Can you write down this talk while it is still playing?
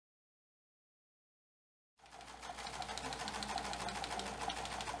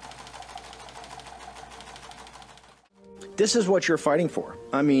This is what you're fighting for.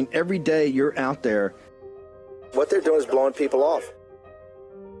 I mean, every day you're out there. What they're doing is blowing people off.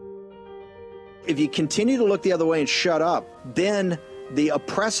 If you continue to look the other way and shut up, then the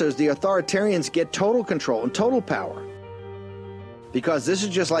oppressors, the authoritarians, get total control and total power. Because this is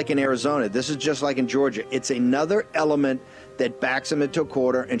just like in Arizona. This is just like in Georgia. It's another element that backs them into a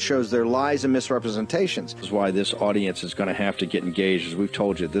corner and shows their lies and misrepresentations. This is why this audience is going to have to get engaged. As we've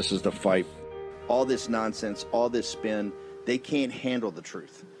told you, this is the fight. All this nonsense, all this spin, they can't handle the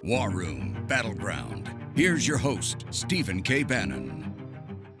truth. War Room Battleground. Here's your host, Stephen K. Bannon.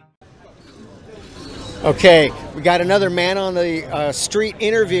 Okay, we got another man on the street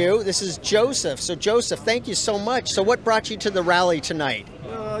interview. This is Joseph. So, Joseph, thank you so much. So, what brought you to the rally tonight?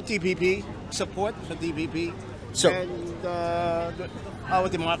 DPP, support for DPP, So, and our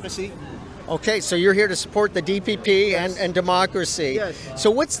democracy. okay, so you're here to support the DPP Yes. and democracy. Yes.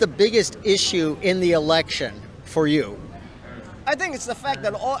 So, what's the biggest issue in the election for you? I think it's the fact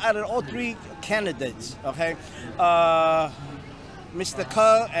that out of all three candidates, okay, Mr.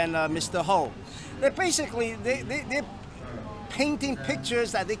 Kerr and Mr. Ho, they're basically they're painting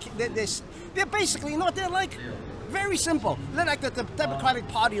pictures that they're basically they're like very simple. They're like the Democratic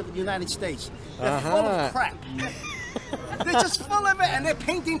Party of the United States. They're full of crap. They're just full of it, and they're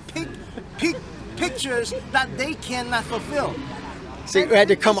painting pictures that they cannot fulfill. So you had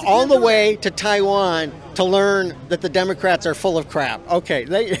to come all the way to Taiwan to learn that the Democrats are full of crap. Okay,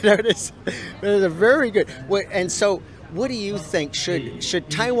 that is very good. And so, what do you think? Should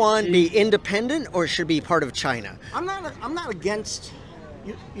Taiwan be independent or should be part of China? I'm not against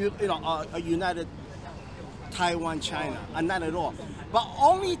a united Taiwan, China. I'm not at all. But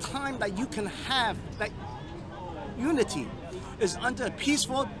only time that you can have that unity is under a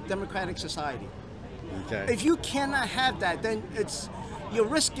peaceful democratic society. Okay. If you cannot have that, then you're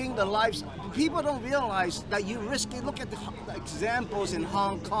risking the lives. People don't realize that you're risking. Look at the examples in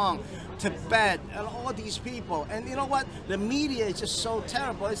Hong Kong, Tibet, and all these people. And you know what? The media is just so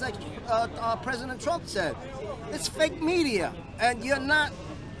terrible. It's like President Trump said, it's fake media, and you're not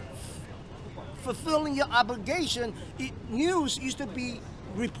fulfilling your obligation. News used to be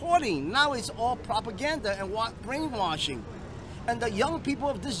reporting. Now it's all propaganda and brainwashing. And the young people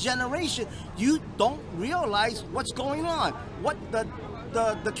of this generation, you don't realize what's going on. What the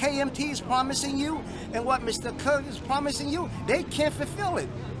KMT is promising you and what Mr. Kerr is promising you, they can't fulfill it.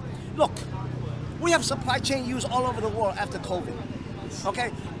 Look, we have supply chain issues all over the world after COVID.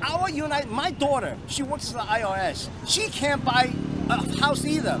 Okay, my daughter, she works at the IRS. She can't buy a house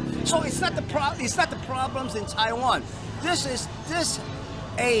either. So it's not the problems in Taiwan. This is this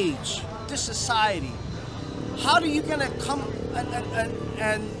age, this society. How are you gonna come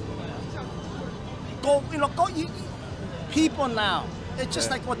and go? People now. It's just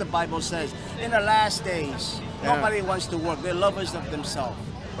like what the Bible says. In the last days, nobody wants to work. They're lovers of themselves.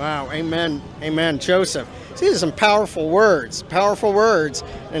 Wow, amen, amen. Joseph, these are some powerful words,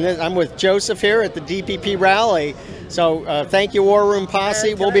 And I'm with Joseph here at the DPP rally. So thank you, War Room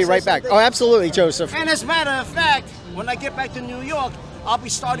Posse. We'll be right back. Oh, absolutely, Joseph. And as a matter of fact, when I get back to New York, I'll be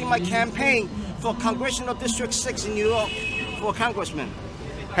starting my campaign for Congressional District 6 in New York for congressman.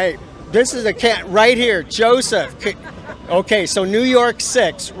 Hey, this is right here, Joseph. Okay, so New York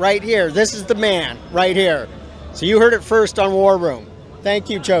 6, right here. This is the man, right here. So you heard it first on War Room. Thank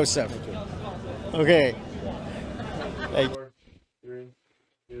you, Joseph. Okay. Hey.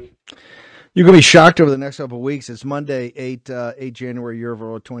 You're going to be shocked over the next couple of weeks. It's Monday, 8 January, year of our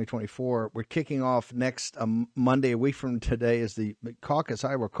Lord 2024. We're kicking off next Monday, a week from today, is the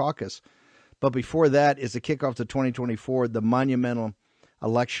Iowa caucus. But before that is the kickoff to 2024, the monumental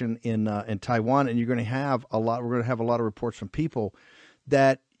election in Taiwan. And you're going to have we're going to have a lot of reports from people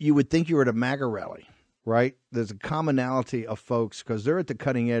that you would think you were at a MAGA rally, right? There's a commonality of folks because they're at the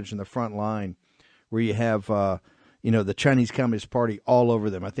cutting edge in the front line where you have the Chinese Communist Party all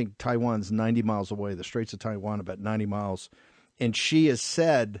over them. I think Taiwan's 90 miles away, the Straits of Taiwan about 90 miles. And Xi has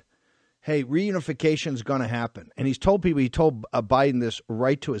said, hey, reunification is going to happen. And he told Biden this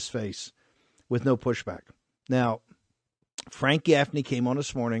right to his face with no pushback. Now, Frank Gaffney came on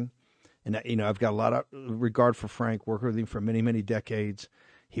this morning, and I've got a lot of regard for Frank, worked with him for many, many decades.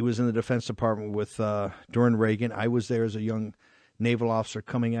 He was in the Defense Department during Reagan. I was there as a young naval officer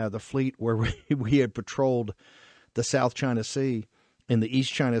coming out of the fleet where we had patrolled the South China Sea and the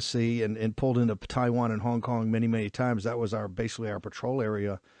East China Sea and pulled into Taiwan and Hong Kong many, many times. That was basically our patrol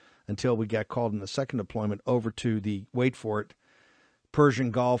area until we got called in the second deployment over to the, wait for it,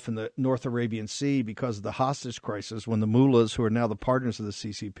 Persian Gulf and the North Arabian Sea because of the hostage crisis when the mullahs, who are now the partners of the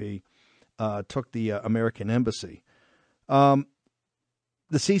CCP, took the American embassy.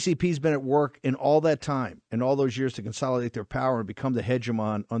 The CCP's been at work in all that time, in all those years, to consolidate their power and become the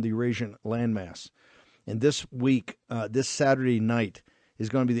hegemon on the Eurasian landmass. And this week, this Saturday night, is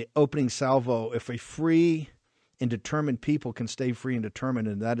going to be the opening salvo if a free and determined people can stay free and determined,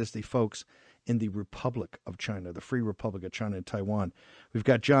 and that is the folks in the Republic of China, the Free Republic of China in Taiwan. We've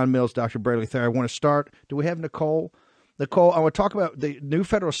got John Mills, Dr. Bradley Thayer. I want to start. Do we have Nicole? Nicole, I want to talk about the new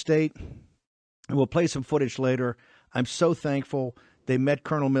federal state, and we'll play some footage later. I'm so thankful. They met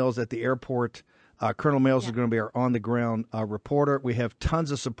Colonel Mills at the airport. Colonel Mills is going to be our on-the-ground reporter. We have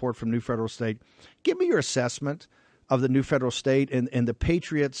tons of support from New Federal State. Give me your assessment of the New Federal State and the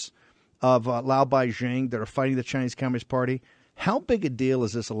patriots of Lao Beijing that are fighting the Chinese Communist Party. How big a deal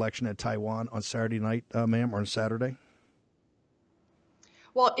is this election at Taiwan on Saturday night, ma'am, or on Saturday?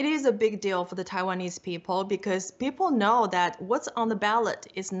 Well, it is a big deal for the Taiwanese people because people know that what's on the ballot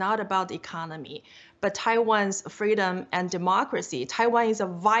is not about the economy, but Taiwan's freedom and democracy. Taiwan is a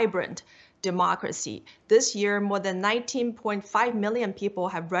vibrant democracy. This year, more than 19.5 million people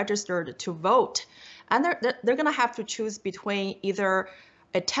have registered to vote. And they're going to have to choose between either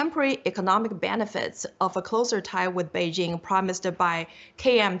a temporary economic benefits of a closer tie with Beijing promised by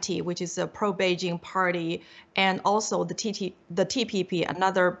KMT, which is a pro-Beijing party, and also the TPP,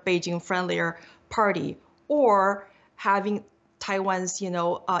 another Beijing-friendlier party, or having Taiwan's,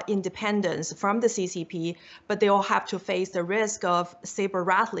 independence from the CCP, but they all have to face the risk of saber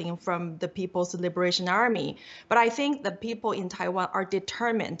rattling from the People's Liberation Army. But I think the people in Taiwan are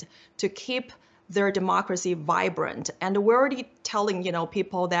determined to keep their democracy vibrant. And we're already telling,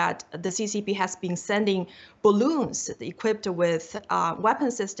 people that the CCP has been sending balloons equipped with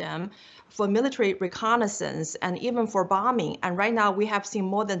weapon system for military reconnaissance and even for bombing. And right now we have seen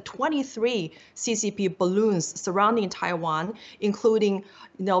more than 23 CCP balloons surrounding Taiwan, including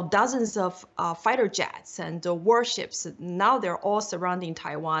dozens of fighter jets and warships. Now they're all surrounding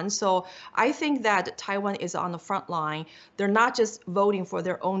Taiwan. So I think that Taiwan is on the front line. They're not just voting for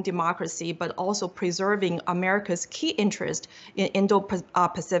their own democracy, but also preserving America's key interest in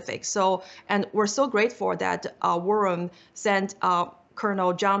Indo-Pacific. So, and we're so grateful that WarRoom sent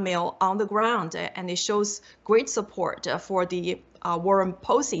Colonel John Mills on the ground, and it shows great support for the WarRoom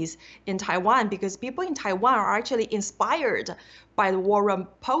policies in Taiwan, because people in Taiwan are actually inspired by the WarRoom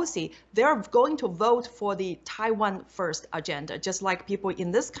policy. They're going to vote for the Taiwan First agenda, just like people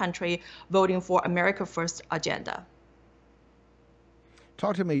in this country voting for America First agenda.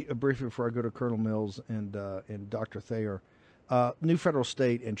 Talk to me briefly before I go to Colonel Mills and Dr. Thayer. New Federal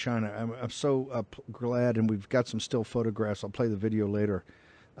State in China. I'm so glad, and we've got some still photographs. I'll play the video later.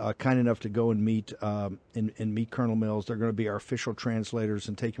 Kind enough to go and meet meet Colonel Mills. They're going to be our official translators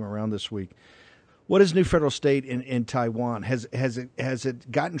and take him around this week. What is New Federal State in Taiwan? Has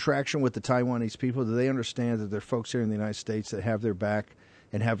it gotten traction with the Taiwanese people? Do they understand that there are folks here in the United States that have their back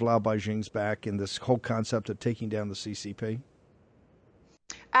and have Lao Beijing's back in this whole concept of taking down the CCP?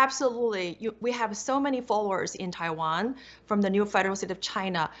 Absolutely. We have so many followers in Taiwan from the New Federal State of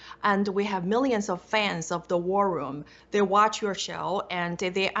China, and we have millions of fans of the WarRoom. They watch your show, and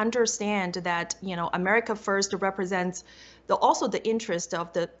they understand that America First represents also the interest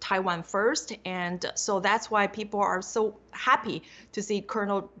of the Taiwan First, and so that's why people are so happy to see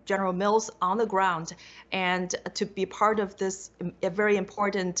Colonel General Mills on the ground and to be part of this very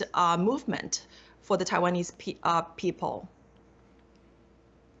important movement for the Taiwanese people.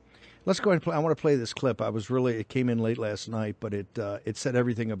 Let's go ahead and play. I want to play this clip. It came in late last night, but it said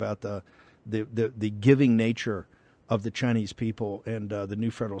everything about the giving nature of the Chinese people and the New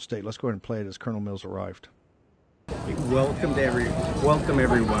Federal State. Let's go ahead and play it as Colonel Mills arrived. Welcome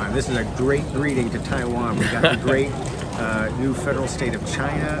everyone. This is a great greeting to Taiwan. We got the great New Federal State of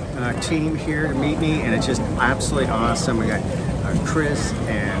China team here to meet me, and it's just absolutely awesome. We got Chris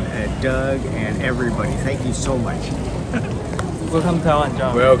and Doug and everybody. Thank you so much. Welcome to Taiwan,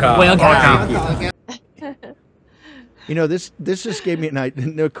 John. Welcome. This just gave me an idea.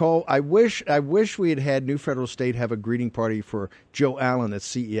 Nicole, I wish we had New Federal State have a greeting party for Joe Allen at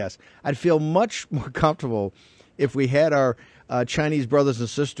CES. I'd feel much more comfortable if we had our Chinese brothers and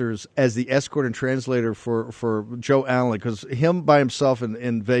sisters as the escort and translator for Joe Allen, because him by himself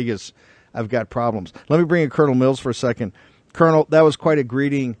in Vegas, I've got problems. Let me bring in Colonel Mills for a second. Colonel, that was quite a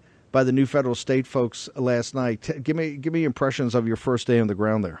greeting by the New Federal State folks last night. Give me impressions of your first day on the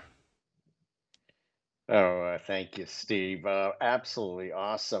ground there. Thank you, Steve. Absolutely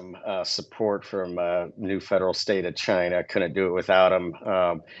awesome support from New Federal State of China. Couldn't do it without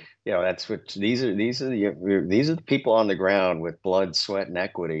them. That's what these are the people on the ground with blood, sweat, and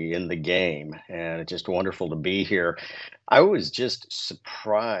equity in the game, and it's just wonderful to be here. I was just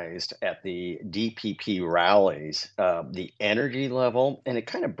surprised at the DPP rallies, the energy level, and it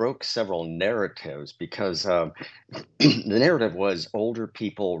kind of broke several narratives because the narrative was older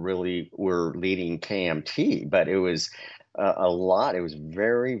people really were leading KMT, but it was a lot. It was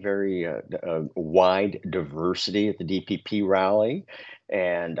very, very wide diversity at the DPP rally,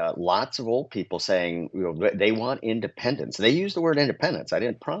 and lots of old people saying, they want independence. They used the word independence. I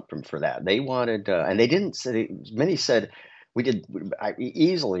didn't prompt them for that. They wanted, and they didn't say. Many said we did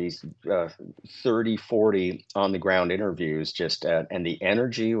easily 30, 40 on the ground interviews, just and the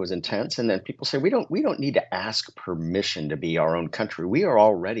energy was intense. And then people say we don't need to ask permission to be our own country. We are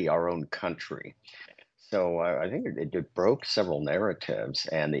already our own country. So I think it broke several narratives,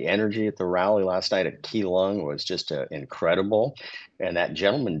 and the energy at the rally last night at Keelung was just incredible. And that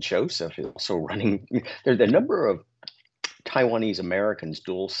gentleman Joseph is also running. There's a number of Taiwanese Americans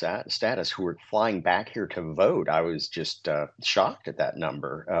dual status who were flying back here to vote. I was just shocked at that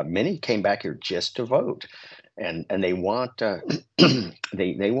number. Many came back here just to vote, and they want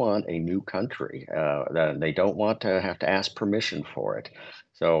they want a new country. They don't want to have to ask permission for it.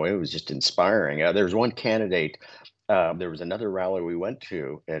 So it was just inspiring. There was one candidate. There was another rally we went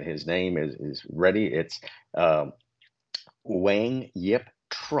to, and his name is ready. It's Wang Yip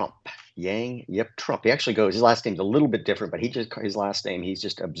Trump. Yang Yip Trump. He actually goes, his last name's a little bit different, but his last name, he's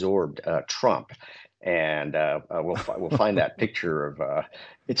just absorbed Trump. And we'll find that picture of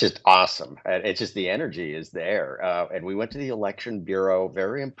it's just awesome. It's just the energy is there. And we went to the election bureau,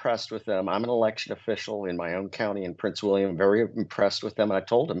 very impressed with them. I'm an election official in my own county in Prince William, very impressed with them. And I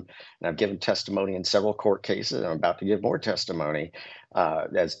told them, and I've given testimony in several court cases. I'm about to give more testimony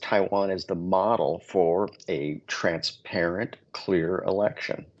as Taiwan is the model for a transparent, clear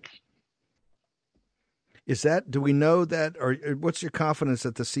election. Do we know that, or what's your confidence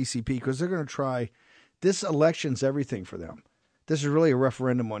that the CCP, because they're going to try, this election's everything for them. This is really a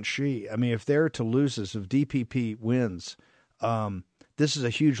referendum on Xi. I mean, if they're to lose this, if DPP wins, this is a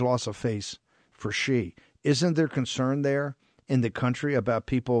huge loss of face for Xi. Isn't there concern there in the country about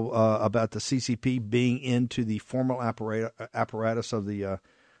people, about the CCP being into the formal apparatus of the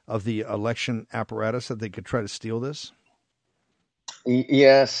election apparatus, that they could try to steal this?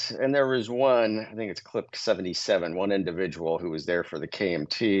 Yes, and there was one, I think it's clip 77, one individual who was there for the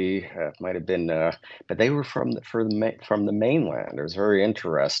KMT, might have been, but they were from the mainland. It was very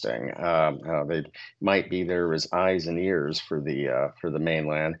interesting. They might be there as eyes and ears for the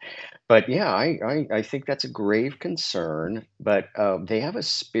mainland. But yeah, I think that's a grave concern. But they have a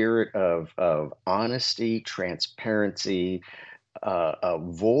spirit of honesty, transparency,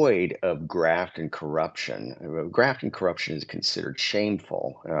 void of graft and corruption. Graft and corruption is considered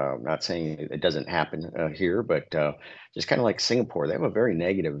shameful. I'm not saying it doesn't happen here, but just kind of like Singapore, they have a very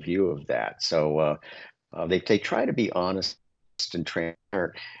negative view of that. So they try to be honest and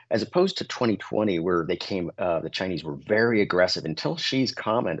transparent, as opposed to 2020, where the Chinese were very aggressive. Until Xi's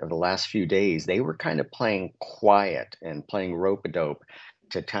comment of the last few days, they were kind of playing quiet and playing rope-a-dope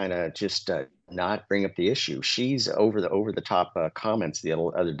to kind of just not bring up the issue. She's over the top comments the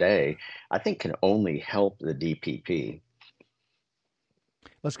other day, I think, can only help the DPP.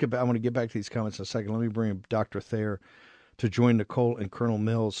 Let's get back. I want to get back to these comments in a second. Let me bring Dr. Thayer to join Nicole and Colonel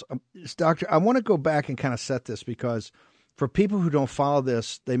Mills. Doctor, I want to go back and kind of set this, because for people who don't follow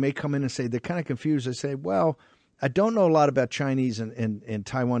this, they may come in and say they're kind of confused. They say, well, I don't know a lot about Chinese and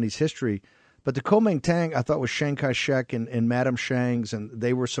Taiwanese history, but the Kuomintang, I thought, was Chiang Kai-shek and Madame Chiang's, and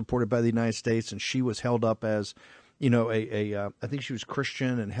they were supported by the United States, and she was held up as, I think she was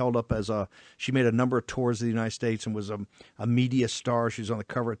Christian and held up as she made a number of tours of the United States and was a media star. She was on the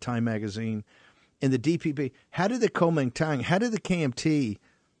cover of Time magazine. In the DPP, how did the Kuomintang, how did the KMT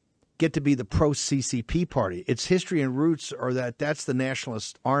get to be the pro-CCP party? Its history and roots are that's the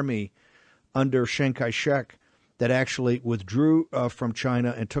nationalist army under Chiang Kai-shek that actually withdrew from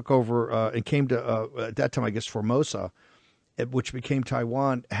China and took over and came to, at that time, I guess, Formosa, which became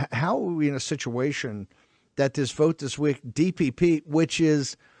Taiwan. How are we in a situation that this vote this week, DPP, which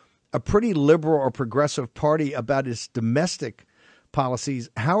is a pretty liberal or progressive party about its domestic policies,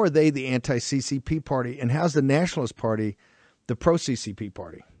 how are they the anti-CCP party, and how's the Nationalist Party the pro-CCP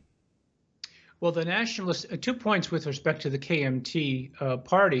party? Well, the nationalists, 2 points with respect to the KMT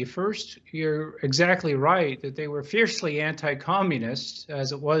party. First, you're exactly right that they were fiercely anti-communist,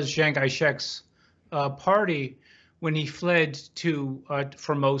 as it was Chiang Kai-shek's party when he fled to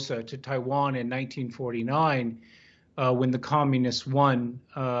Formosa, to Taiwan in 1949, when the communists won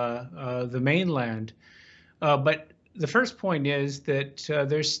the mainland. But the first point is that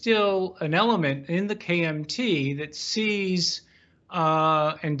there's still an element in the KMT that sees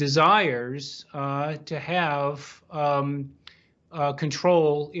and desires to have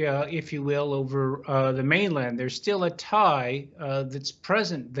control, if you will, over the mainland. There's still a tie that's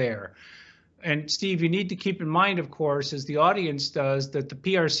present there. And Steve, you need to keep in mind, of course, as the audience does, that the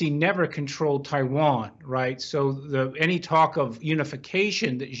PRC never controlled Taiwan, right? So any talk of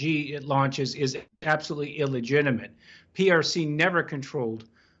unification that Xi launches is absolutely illegitimate. PRC never controlled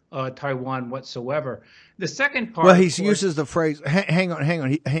Taiwan whatsoever. The second part, well, he uses the phrase. Hang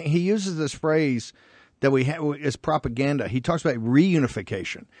on. He uses this phrase that we have as propaganda. He talks about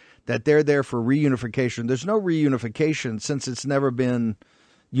reunification, that they're there for reunification. There's no reunification since it's never been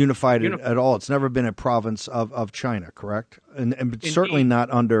unified at all. It's never been a province of China, correct? And certainly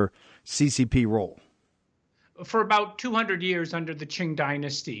not under CCP rule. For about 200 years under the Qing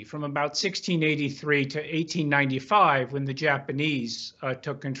dynasty, from about 1683 to 1895, when the Japanese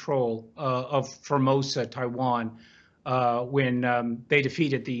took control of Formosa, Taiwan, when they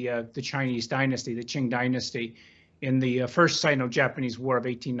defeated the Chinese dynasty, the Qing dynasty, in the first Sino-Japanese War of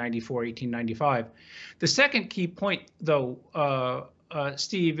 1894-1895. The second key point, though,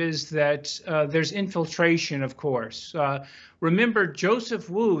 Steve, is that there's infiltration, of course. Remember, Joseph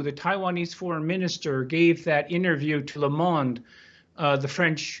Wu, the Taiwanese foreign minister, gave that interview to Le Monde,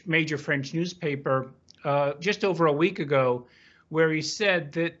 the major French newspaper, just over a week ago, where he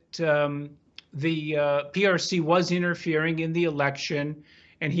said that the PRC was interfering in the election,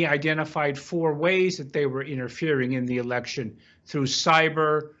 and he identified 4 ways that they were interfering in the election: through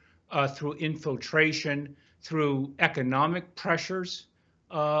cyber, through infiltration, through economic pressures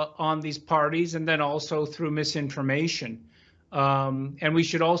on these parties, and then also through misinformation. And we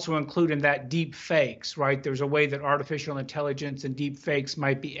should also include in that deep fakes, right? There's a way that artificial intelligence and deep fakes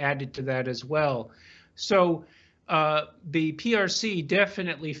might be added to that as well. So the PRC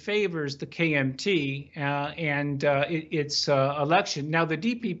definitely favors the KMT and its election. Now, the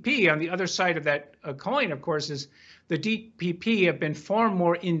DPP, on the other side of that coin, of course, is the DPP have been far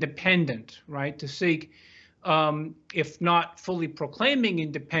more independent, right, to seek, if not fully proclaiming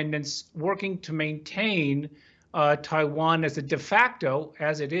independence, working to maintain Taiwan as a de facto,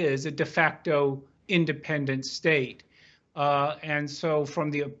 as it is, a de facto independent state. And so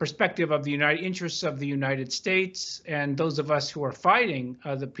from the perspective of the interests of the United States and those of us who are fighting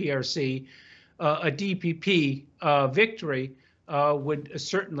the PRC, a DPP victory would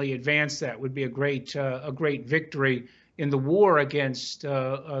certainly advance that, would be a great victory in the war against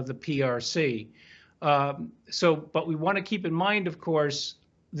the PRC. But we want to keep in mind, of course,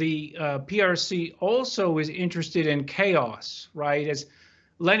 the PRC also is interested in chaos, right? As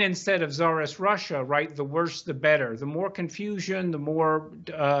Lenin said of Tsarist Russia, right? The worse, the better. The more confusion, the more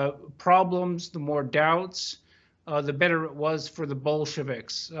problems, the more doubts, the better it was for the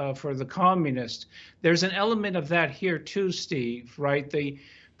Bolsheviks, for the communists. There's an element of that here too, Steve, right? The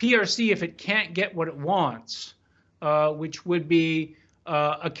PRC, if it can't get what it wants, which would be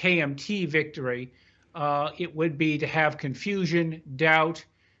a KMT victory, it would be to have confusion, doubt,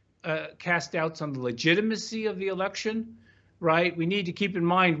 cast doubts on the legitimacy of the election, right? We need to keep in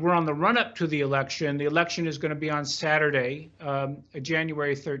mind we're on the run-up to the election. The election is going to be on Saturday,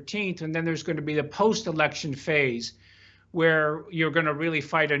 January 13th, and then there's going to be the post-election phase where you're going to really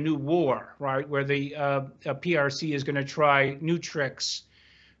fight a new war, right? Where the PRC is going to try new tricks,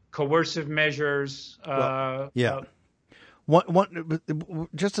 coercive measures.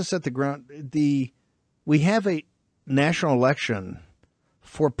 Just to set the ground, we have a national election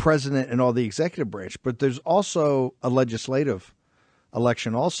for president and all the executive branch, but there's also a legislative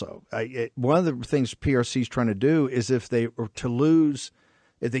election also. One of the things PRC is trying to do is if they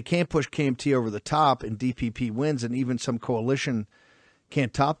can't push KMT over the top and DPP wins and even some coalition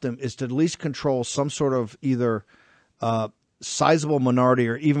can't top them, is to at least control some sort of either sizable minority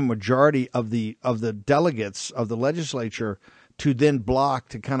or even majority of the delegates of the legislature to then block,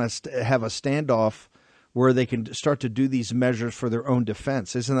 to kind of have a standoff where they can start to do these measures for their own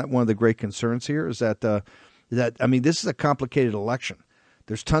defense. Isn't that one of the great concerns here? Is that this is a complicated election.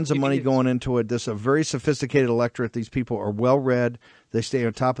 There's tons of money going into it. This is a very sophisticated electorate. These people are well read. They stay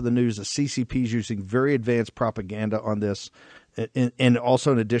on top of the news. The CCP is using very advanced propaganda on this, and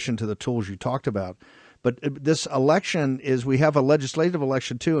also in addition to the tools you talked about. But this election we have a legislative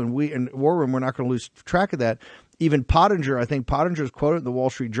election too, and we in War Room, we're not going to lose track of that. Even Pottinger, I think Pottinger is quoted in the Wall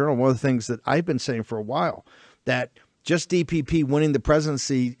Street Journal. One of the things that I've been saying for a while, that just DPP winning the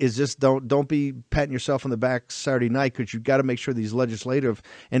presidency is just don't be patting yourself on the back Saturday night, because you've got to make sure these legislative,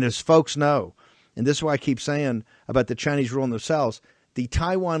 and as folks know, and this is why I keep saying about the Chinese ruling themselves, the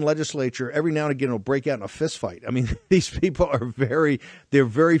Taiwan legislature every now and again will break out in a fist fight. I mean, these people are they're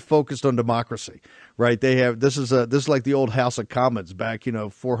very focused on democracy, right? They have this is like the old House of Commons back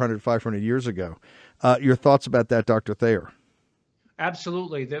 400, 500 years ago. Your thoughts about that, Dr. Thayer?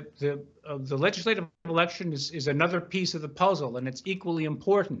 Absolutely. The legislative election is another piece of the puzzle, and it's equally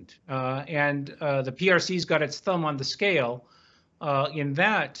important. And the PRC's got its thumb on the scale in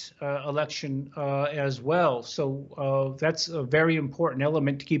that election as well. So that's a very important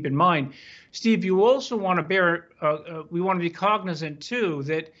element to keep in mind. Steve, you also want to we want to be cognizant too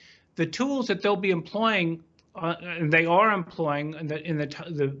that the tools that they'll be employing, and they are employing, and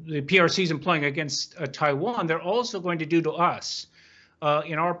the PRC is employing against Taiwan, they're also going to do to us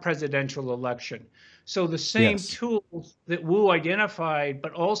in our presidential election. So the same tools that Wu identified,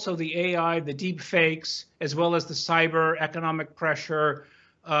 but also the AI, the deep fakes, as well as the cyber economic pressure,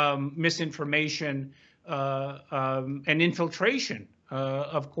 misinformation, and infiltration,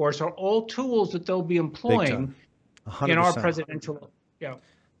 of course, are all tools that they'll be employing in our presidential. Yeah.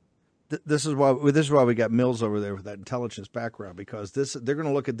 This is why we got Mills over there with that intelligence background, because they're going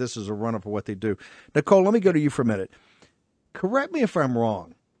to look at this as a run-up of what they do. Nicole, let me go to you for a minute. Correct me if I'm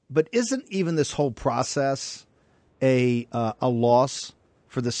wrong, but isn't even this whole process a loss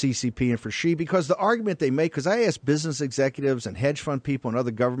for the CCP and for Xi? Because the argument they make, because I asked business executives and hedge fund people and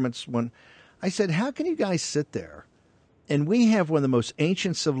other governments when I said, how can you guys sit there and we have one of the most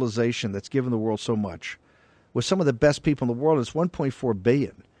ancient civilization that's given the world so much with some of the best people in the world, it's 1.4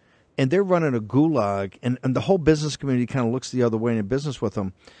 billion. And they're running a gulag, and the whole business community kind of looks the other way in business with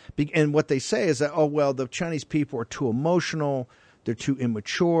them. And what they say is that, oh, well, the Chinese people are too emotional, they're too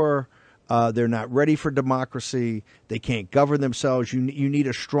immature, they're not ready for democracy, they can't govern themselves, you need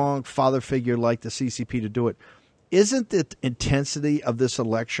a strong father figure like the CCP to do it. Isn't the intensity of this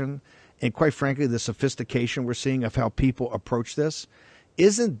election, and quite frankly, the sophistication we're seeing of how people approach this,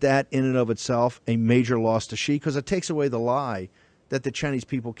 isn't that in and of itself a major loss to Xi? Because it takes away the lie that the Chinese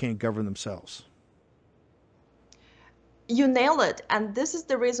people can't govern themselves. You nail it. And this is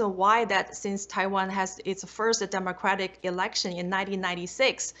the reason why that since Taiwan has its first democratic election in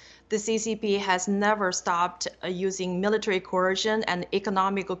 1996, the CCP has never stopped using military coercion and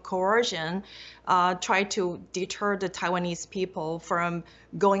economic coercion, try to deter the Taiwanese people from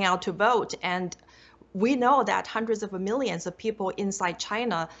going out to vote. And we know that hundreds of millions of people inside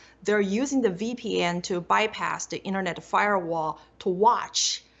China, they're using the VPN to bypass the internet firewall to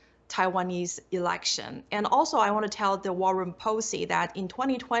watch Taiwanese election. And also, I want to tell the WarRoom Posey that in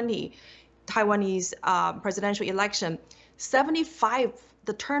 2020, Taiwanese presidential election,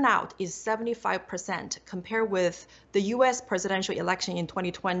 the turnout is 75% compared with the US presidential election in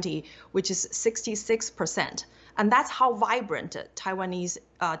 2020, which is 66%. And that's how vibrant Taiwanese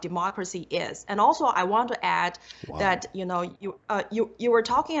democracy is. And also, I want to add that you were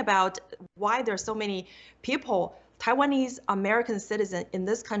talking about why there's so many people, Taiwanese American citizens in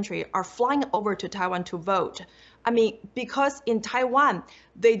this country, are flying over to Taiwan to vote. I mean, because in Taiwan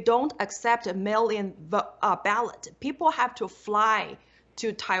they don't accept a mail-in ballot. People have to fly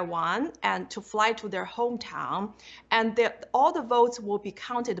to Taiwan and to fly to their hometown, and all the votes will be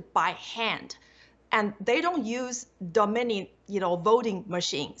counted by hand. And they don't use Dominion, voting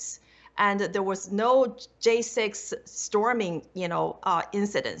machines. And there was no J6 storming,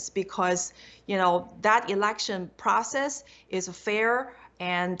 incidents because, that election process is fair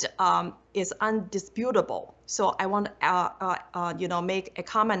and is undisputable. So I want to, make a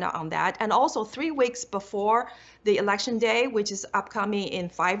comment on that. And also 3 weeks before the election day, which is upcoming in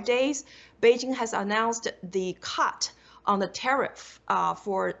 5 days, Beijing has announced the cut on the tariff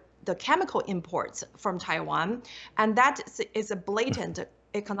for the imports from Taiwan, and that is a blatant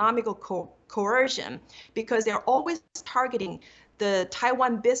economical coercion because they're always targeting the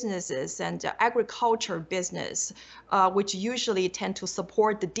Taiwan businesses and agriculture business, which usually tend to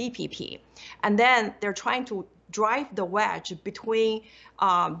support the DPP, and then they're trying to drive the wedge between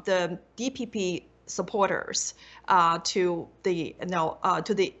the DPP supporters to the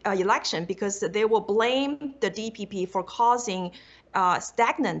election because they will blame the DPP for causing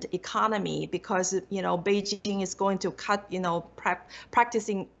stagnant economy because Beijing is going to cut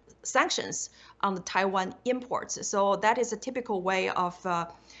practicing sanctions on the Taiwan imports. So that is a typical way of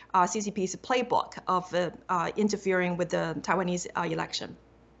CCP's playbook of interfering with the Taiwanese election.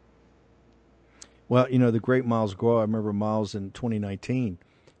 Well, the great Miles Guo, I remember Miles in 2019,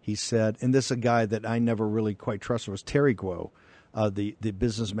 he said, and this is a guy that I never really quite trusted, was Terry Guo, the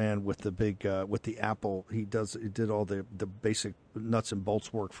businessman with the big with the Apple. He did all the basic nuts and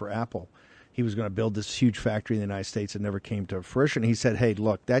bolts work for Apple. He was going to build this huge factory in the United States and never came to fruition. He said, hey,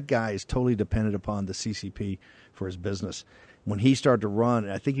 look, that guy is totally dependent upon the CCP for his business. when he started to run,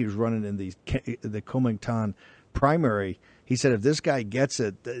 and I think he was running in the Kuomintang primary, he said if this guy gets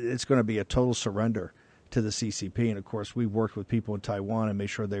it, it's going to be a total surrender to the CCP. And, of course, we worked with people in Taiwan and made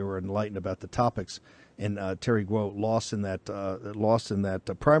sure they were enlightened about the topics. And Terry Guo lost in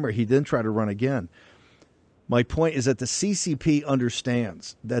that primary. He then tried to run again. My point is that the CCP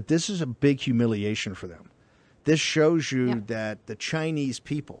understands that this is a big humiliation for them. This shows you that the Chinese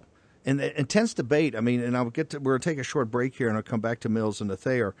people, and the intense debate, I mean, and we're going to take a short break here, and I'll come back to Mills and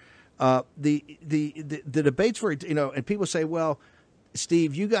Thayer. The debate's very, and people say, well,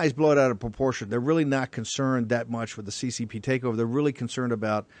 Steve, you guys blow it out of proportion. They're really not concerned that much with the CCP takeover. They're really concerned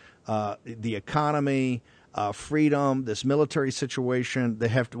about the economy, freedom, this military situation. They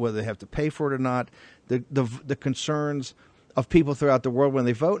have to, whether they have to pay for it or not. The concerns of people throughout the world when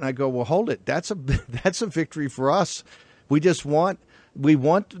they vote. And I go, well, hold it. That's a victory for us. We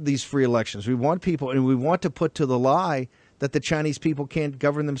want these free elections. We want people, and we want to put to the lie that the Chinese people can't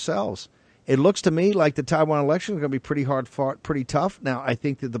govern themselves. It looks to me like the Taiwan election is going to be pretty hard fought, pretty tough. Now, I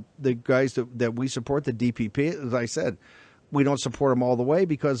think that the guys that we support, the DPP, as I said, we don't support them all the way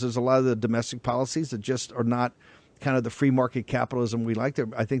because there's a lot of the domestic policies that just are not kind of the free market capitalism we like.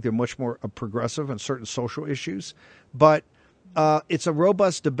 I think they're much more progressive on certain social issues. But it's a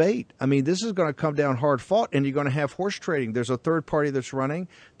robust debate. I mean, this is going to come down hard fought, and you're going to have horse trading. There's a third party that's running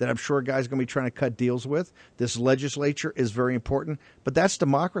that I'm sure a guy's going to be trying to cut deals with. This legislature is very important, but that's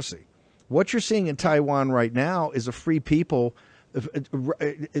democracy. What you're seeing in Taiwan right now is a free people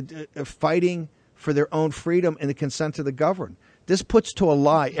fighting for their own freedom and the consent of the governed. This puts to a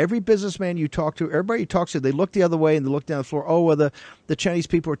lie. Every businessman you talk to, everybody you talk to, they look the other way and they look down the floor. Oh, well, the Chinese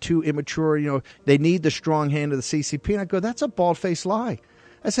people are too immature. They need the strong hand of the CCP. And I go, that's a bald-faced lie.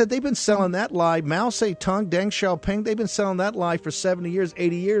 I said, they've been selling that lie. Mao Zedong, Deng Xiaoping, they've been selling that lie for 70 years,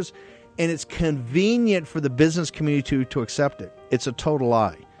 80 years. And it's convenient for the business community to accept it. It's a total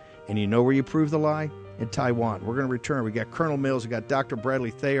lie. And you know where you prove the lie? In Taiwan. We're going to return. We got Colonel Mills. We got Dr. Bradley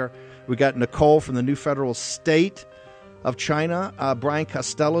Thayer. We got Nicole from the New Federal State of China. Brian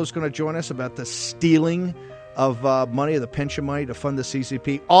Costello is going to join us about the stealing of money, of the pension money to fund the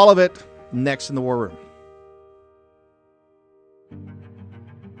CCP. All of it next in the War Room.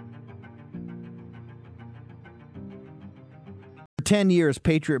 For 10 years,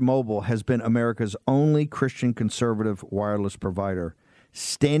 Patriot Mobile has been America's only Christian conservative wireless provider,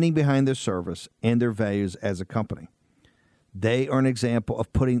 standing behind their service and their values as a company. They are an example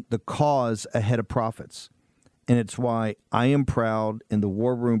of putting the cause ahead of profits. And it's why I am proud and the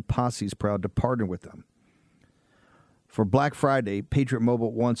War Room Posse is proud to partner with them. For Black Friday, Patriot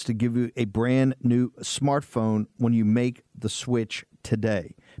Mobile wants to give you a brand new smartphone when you make the switch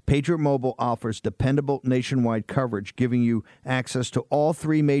today. Patriot Mobile offers dependable nationwide coverage, giving you access to all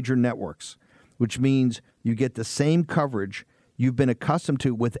three major networks, which means you get the same coverage you've been accustomed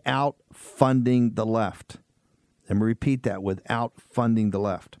to without funding the left. Let me repeat that, without funding the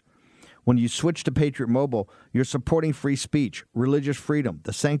left. When you switch to Patriot Mobile, you're supporting free speech, religious freedom,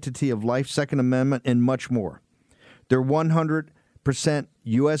 the sanctity of life, Second Amendment, and much more. Their 100%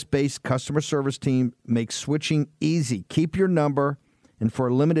 U.S.-based customer service team makes switching easy. Keep your number, and for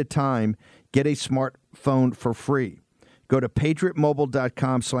a limited time, get a smartphone for free. Go to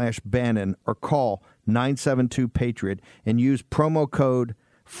patriotmobile.com/Bannon or call 972-PATRIOT and use promo code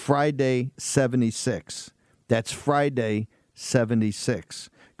Friday76. That's Friday76.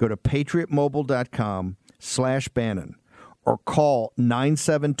 Go to patriotmobile.com/Bannon or call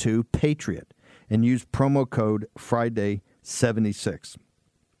 972-PATRIOT and use promo code Friday76.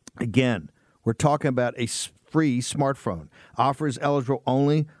 Again, we're talking about a free smartphone. Offer is eligible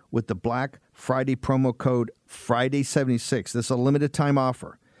only with the Black Friday promo code Friday76. This is a limited time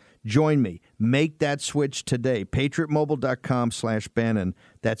offer. Join me. Make that switch today. patriotmobile.com/Bannon.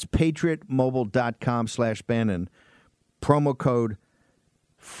 That's patriotmobile.com/Bannon. Promo code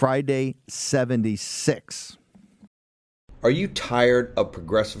Friday76. Are you tired of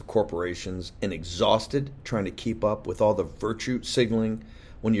progressive corporations and exhausted trying to keep up with all the virtue signaling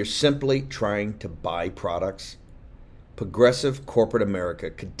when you're simply trying to buy products? Progressive corporate America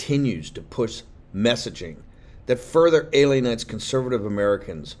continues to push messaging that further alienates conservative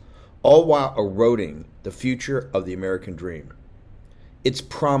Americans, all while eroding the future of the American dream. It's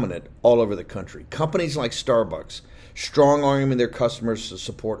prominent all over the country. Companies like Starbucks strong-arming their customers to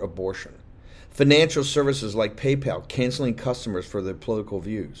support abortion. Financial services like PayPal canceling customers for their political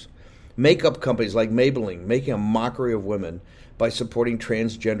views. Makeup companies like Maybelline making a mockery of women by supporting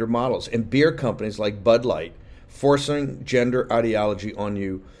transgender models. And beer companies like Bud Light forcing gender ideology on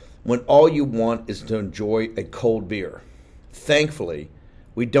you when all you want is to enjoy a cold beer. Thankfully,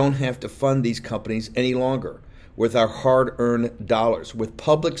 we don't have to fund these companies any longer. with our hard-earned dollars. With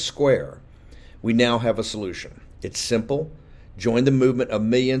Public Square, we now have a solution. It's simple. Join the movement of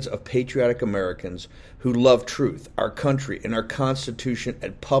millions of patriotic Americans who love truth, our country, and our Constitution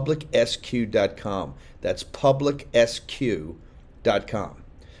at publicsq.com. That's publicsq.com.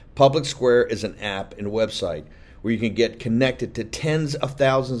 Public Square is an app and website where you can get connected to tens of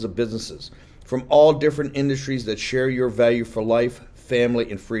thousands of businesses from all different industries that share your value for life, family,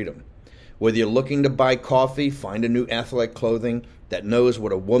 and freedom. Whether you're looking to buy coffee, find a new athletic clothing that knows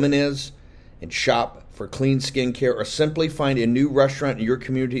what a woman is, and shop for clean skincare, or simply find a new restaurant in your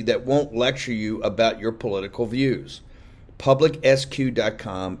community that won't lecture you about your political views,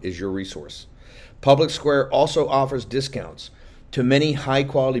 publicsq.com is your resource. Public Square also offers discounts to many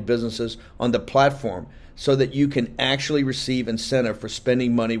high-quality businesses on the platform so that you can actually receive incentive for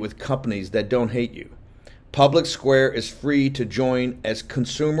spending money with companies that don't hate you. Public Square is free to join as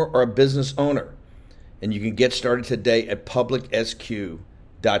consumer or a business owner, and you can get started today at publicsq.com.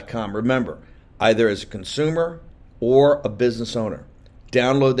 Remember, either as a consumer or a business owner.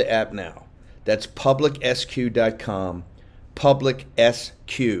 Download the app now. That's publicsq.com,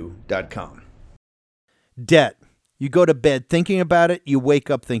 publicsq.com. Debt. You go to bed thinking about it, you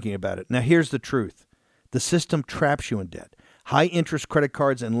wake up thinking about it. Now here's the truth. The system traps you in debt. High interest credit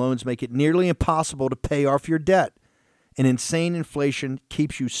cards and loans make it nearly impossible to pay off your debt. And insane inflation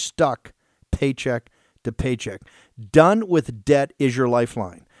keeps you stuck paycheck to paycheck. Done with Debt is your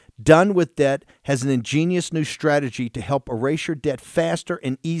lifeline. Done with Debt has an ingenious new strategy to help erase your debt faster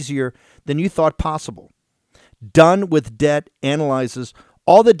and easier than you thought possible. Done with Debt analyzes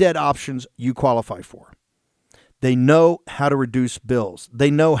all the debt options you qualify for. They know how to reduce bills. They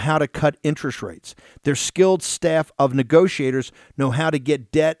know how to cut interest rates. Their skilled staff of negotiators know how to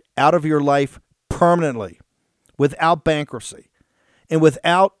get debt out of your life permanently, without bankruptcy, and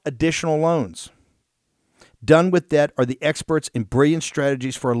without additional loans. Done with Debt are the experts in brilliant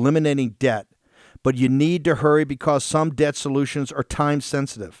strategies for eliminating debt, but you need to hurry because some debt solutions are time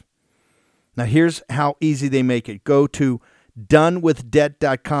sensitive. Now here's how easy they make it. Go to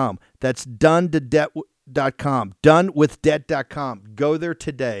donewithdebt.com. That's donewithdebt.com. Donewithdebt.com. Go there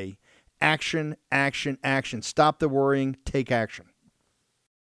today. Action, action, action. Stop the worrying. Take action.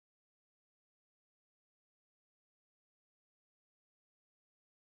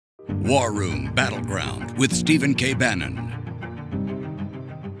 WarRoom Battleground with Stephen K. Bannon.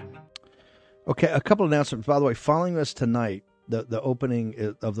 Okay, a couple of announcements. By the way, following us tonight, the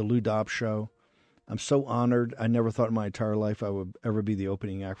opening of the Lou Dobbs show, I'm so honored. I never thought in my entire life I would ever be the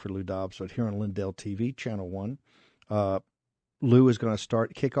opening act for Lou Dobbs, but here on Lindell TV, Channel 1, Lou is going to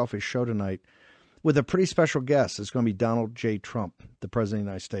kick off his show tonight with a pretty special guest. It's going to be Donald J. Trump, the President of the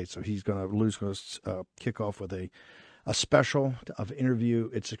United States. So Lou's going to kick off with a special of interview.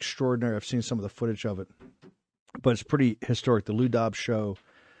 It's extraordinary. I've seen some of the footage of it, but it's pretty historic. The Lou Dobbs show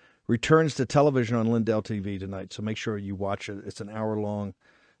returns to television on Lindell TV tonight, so make sure you watch it. It's an hour long.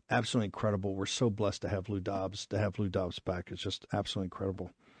 Absolutely incredible. We're so blessed to have Lou Dobbs back. It's just absolutely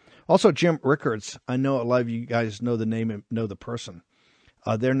incredible. Also, Jim Rickards. I know a lot of you guys know the name and know the person.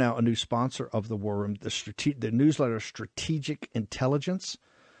 They're now a new sponsor of the War Room, the newsletter Strategic Intelligence.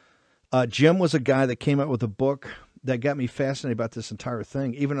 Jim was a guy that came out with a book that got me fascinated about this entire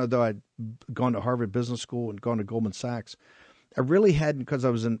thing. Even though I'd gone to Harvard Business School and gone to Goldman Sachs, I really hadn't, because I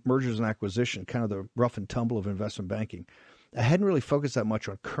was in mergers and acquisition, kind of the rough and tumble of investment banking. I hadn't really focused that much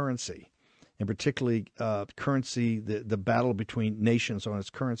on currency, and particularly currency, the battle between nations on its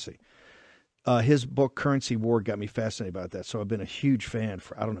currency. His book, Currency War, got me fascinated about that. So I've been a huge fan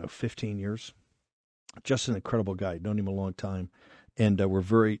for, 15 years. Just an incredible guy. Known him a long time. And we're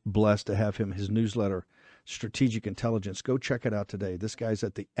very blessed to have him. His newsletter, Strategic Intelligence. Go check it out today. This guy's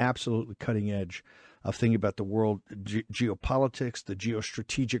at the absolutely cutting edge of thinking about the world geopolitics, the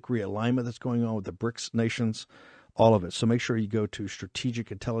geostrategic realignment that's going on with the BRICS nations, all of it. So make sure you go to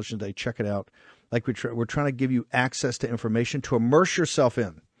Strategic Intelligence Day. Check it out. Like we're trying to give you access to information to immerse yourself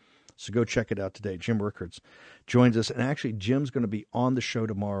in. So go check it out today. Jim Rickards joins us. And actually, Jim's going to be on the show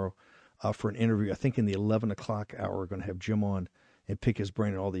tomorrow for an interview. I think in the 11 o'clock hour, we're going to have Jim on and pick his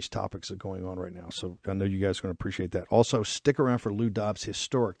brain on all these topics that are going on right now. So I know you guys are going to appreciate that. Also, stick around for Lou Dobbs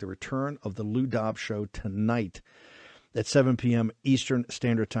Historic, the return of the Lou Dobbs Show tonight at 7 p.m. Eastern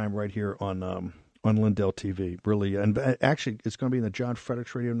Standard Time right here on Lindell TV. Really, and actually, it's going to be in the John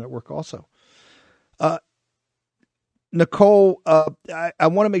Fredericks Radio Network also. Nicole, I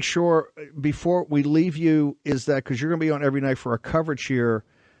want to make sure before we leave you is that, because you're going to be on every night for our coverage here,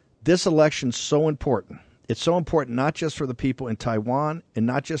 this election's so important. It's so important not just for the people in Taiwan and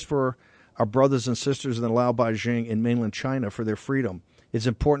not just for our brothers and sisters in the Lao Beijing in mainland China for their freedom. It's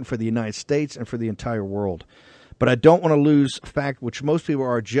important for the United States and for the entire world. But I don't want to lose fact, which most people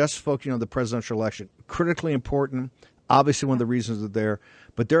are just focusing on the presidential election. Critically important, obviously one of the reasons they're there,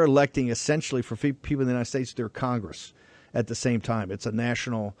 but they're electing essentially for people in the United States their Congress at the same time. It's a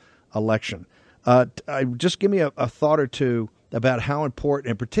national election. Just give me a thought or two about how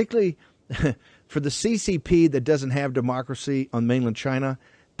important, and particularly for the CCP that doesn't have democracy on mainland China,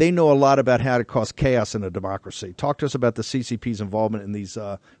 they know a lot about how to cause chaos in a democracy. Talk to us about the CCP's involvement in these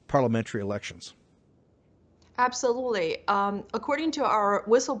parliamentary elections. Absolutely. According to our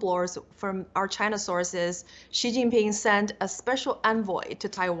whistleblowers from our China sources, Xi Jinping sent a special envoy to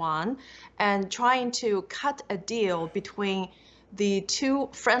Taiwan and trying to cut a deal between the two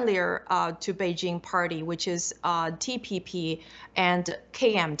friendlier to Beijing party, which is TPP and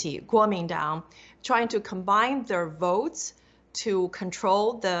KMT, Kuomintang, trying to combine their votes to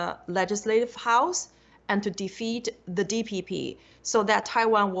control the legislative house and to defeat the DPP, so that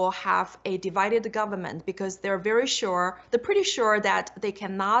Taiwan will have a divided government, because they're pretty sure that they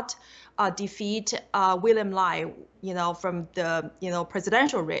cannot defeat William Lai, from the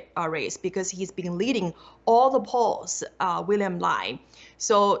presidential race, because he's been leading all the polls, William Lai.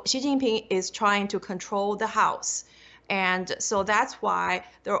 So Xi Jinping is trying to control the House. And so that's why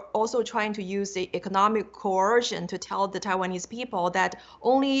they're also trying to use the economic coercion to tell the Taiwanese people that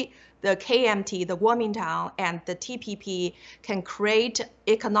only the KMT, the Kuomintang, and the TPP can create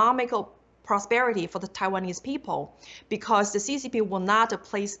economical prosperity for the Taiwanese people, because the CCP will not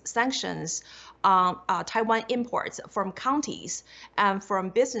place sanctions on Taiwan imports from counties and from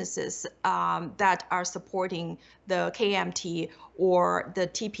businesses that are supporting the KMT or the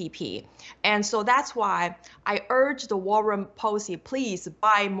TPP. And so that's why I urge the WarRoom policy, please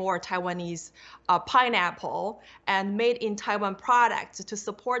buy more Taiwanese pineapple and made in Taiwan products to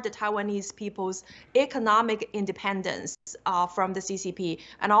support the Taiwanese people's economic independence from the CCP.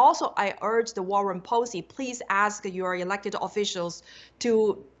 And also I urge the WarRoom policy, please ask your elected officials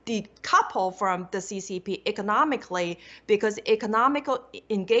to decouple from the CCP economically, because economical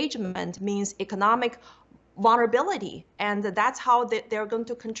engagement means economic vulnerability, and that's how they're going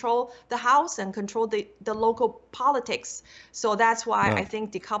to control the House and control the local politics. So that's why I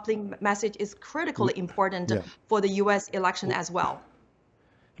think decoupling message is critically important for the U.S. election as well.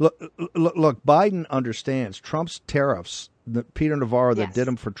 Look, Biden understands Trump's tariffs. Peter Navarro that did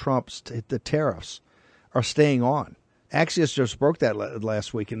them for Trump's, the tariffs are staying on. Axios just broke that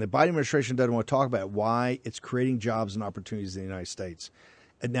last week, and the Biden administration doesn't want to talk about why it's creating jobs and opportunities in the United States.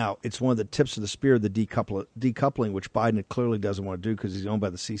 And now, it's one of the tips of the spear of the decoupling, which Biden clearly doesn't want to do because he's owned by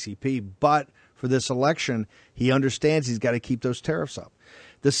the CCP. But for this election, he understands he's got to keep those tariffs up.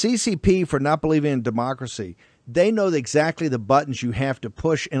 The CCP, for not believing in democracy, they know exactly the buttons you have to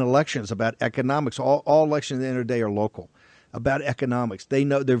push in elections about economics. All elections at the end of the day are local, about economics. They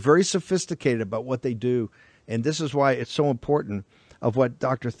know, they're very sophisticated about what they do. And this is why it's so important of what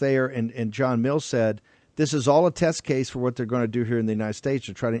Dr. Thayer and John Mills said. This is all a test case for what they're going to do here in the United States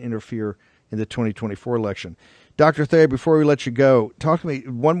to try to interfere in the 2024 election. Dr. Thayer, before we let you go, talk to me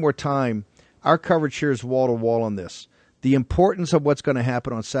one more time. Our coverage here is wall-to-wall on this. The importance of what's going to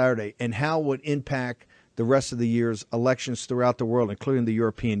happen on Saturday and how it would impact the rest of the year's elections throughout the world, including the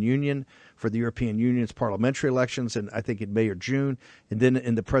European Union, for the European Union's parliamentary elections, and I think in May or June, and then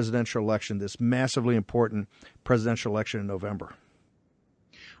in the presidential election, this massively important presidential election in November.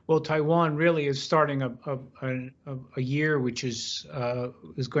 Well, Taiwan really is starting a year which is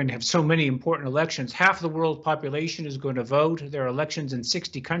going to have so many important elections. Half the world population is going to vote. There are elections in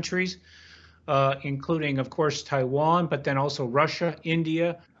 60 countries, including, of course, Taiwan, but then also Russia,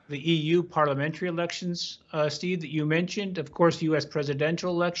 India, the EU parliamentary elections, Steve, that you mentioned, of course, U.S.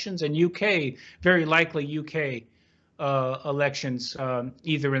 presidential elections, and UK, very likely UK elections,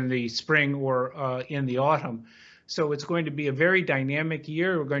 either in the spring or in the autumn. So it's going to be a very dynamic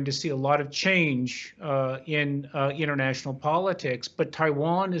year. We're going to see a lot of change in international politics, but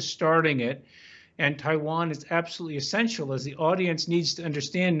Taiwan is starting it, and Taiwan is absolutely essential, as the audience needs to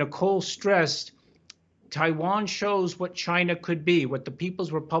understand. Nicole stressed Taiwan shows what China could be, what the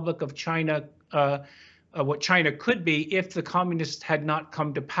People's Republic of China, what China could be if the communists had not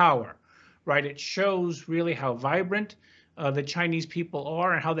come to power, right? It shows really how vibrant the Chinese people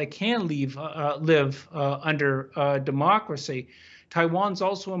are and how they can live under democracy. Taiwan's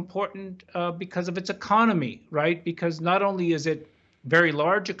also important because of its economy, right? Because not only is it a very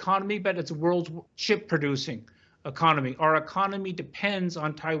large economy, but it's a world chip producing economy. Our economy depends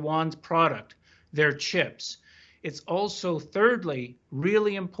on Taiwan's product, their chips. It's also, thirdly,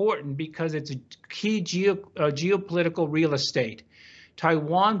 really important because it's a key geopolitical real estate.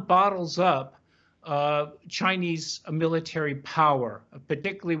 Taiwan bottles up Chinese military power,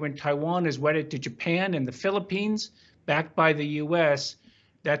 particularly when Taiwan is wedded to Japan and the Philippines, backed by the U.S.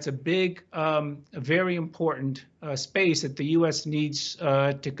 That's a big, very important space that the U.S. needs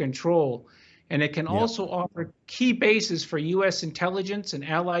to control. And it can also offer key bases for U.S. intelligence and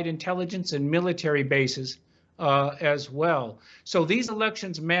allied intelligence and military bases as well. So these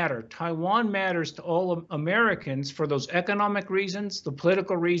elections matter. Taiwan matters to all Americans for those economic reasons, the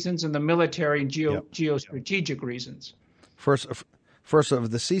political reasons, and the military and geostrategic reasons. First, of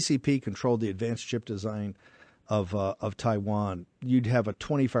the CCP controlled the advanced chip design of Taiwan, you'd have a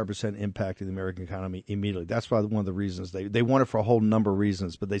 25% impact in the American economy immediately. That's why one of the reasons they want it for a whole number of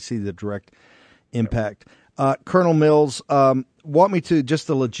reasons, but they see the direct impact. Colonel Mills, walk me to just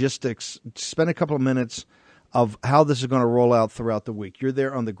the logistics. Spend a couple of minutes of how this is going to roll out throughout the week. You're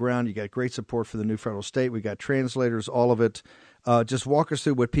there on the ground. You got great support for the new federal state. We got translators, all of it. Just walk us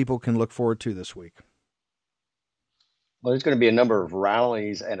through what people can look forward to this week. Well, there's going to be a number of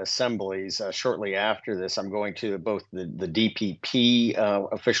rallies and assemblies shortly after this. I'm going to both the DPP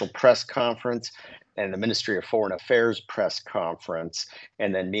official press conference and the Ministry of Foreign Affairs press conference,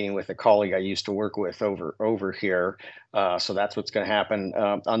 and then meeting with a colleague I used to work with over here. So that's what's going to happen.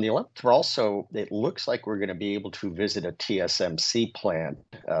 On the 11th, it looks like we're going to be able to visit a TSMC plant.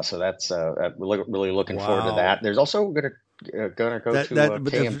 So that's really looking forward to that. There's also going to go to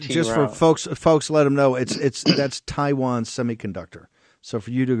KMT just for folks, let them know that's Taiwan Semiconductor. So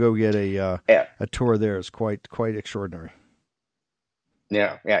for you to go get a tour there is quite extraordinary.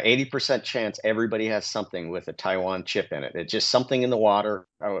 Yeah, 80% chance everybody has something with a Taiwan chip in it. It's just something in the water.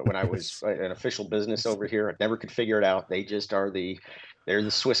 When I was in official business over here, I never could figure it out. They just are they're the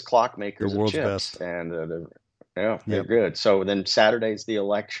Swiss clock makers, the world's of chips, best, and they're good. So then Saturday's the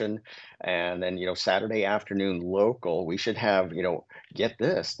election, and then Saturday afternoon local, we should have get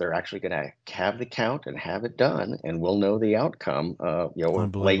this, they're actually going to have the count and have it done, and we'll know the outcome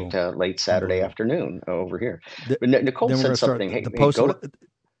late Saturday afternoon over here. But Nicole said something.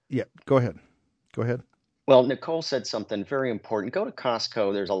 Go ahead. Well, Nicole said something very important. Go to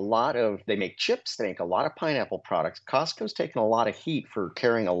Costco. There's they make chips. They make a lot of pineapple products. Costco's taking a lot of heat for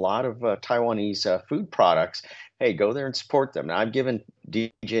carrying a lot of Taiwanese food products. Hey, go there and support them. Now, I've given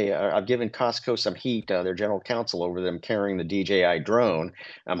Costco some heat, their general counsel, over them carrying the DJI drone.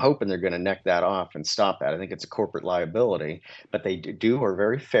 I'm hoping they're going to neck that off and stop that. I think it's a corporate liability, but they are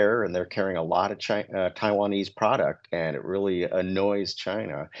very fair, and they're carrying a lot of Taiwanese product, and it really annoys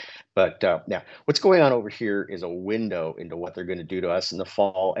China. But now, what's going on over here is a window into what they're going to do to us in the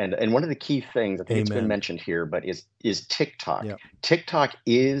fall. And one of the key things, I think it's been mentioned here, but is TikTok. Yep. TikTok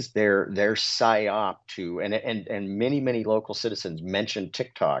is their psyop to, and many local citizens mention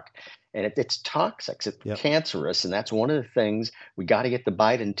TikTok, and it's toxic, it's cancerous, and that's one of the things we got to get the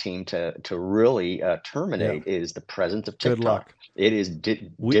Biden team to really terminate is the presence of TikTok. Good luck. It is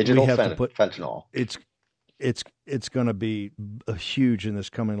digital fentanyl. It's going to be huge in this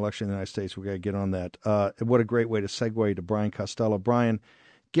coming election in the United States. We got to get on that. What a great way to segue to Brian Costello. Brian,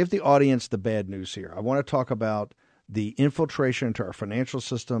 give the audience the bad news here. I want to talk about the infiltration into our financial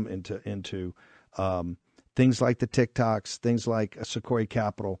system, into things like the TikToks, things like Sequoia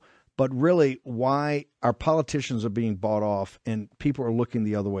Capital, but really why our politicians are being bought off and people are looking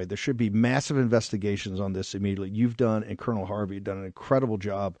the other way. There should be massive investigations on this immediately. You've done, and Colonel Harvey, you've done an incredible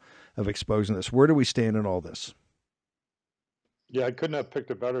job of exposing this. Where do we stand in all this? Yeah, I couldn't have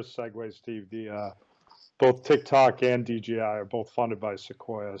picked a better segue, Steve. Both TikTok and DJI are both funded by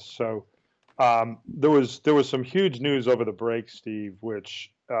Sequoia. So there was some huge news over the break, Steve,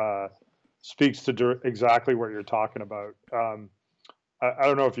 which speaks to exactly what you're talking about. I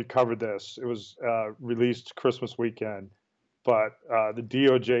don't know if you covered this. It was released Christmas weekend, but the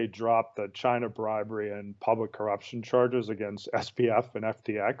DOJ dropped the China bribery and public corruption charges against SPF and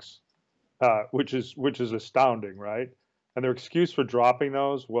FTX, which is astounding, right? And their excuse for dropping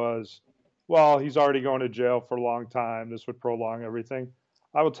those was, well, he's already going to jail for a long time. This would prolong everything.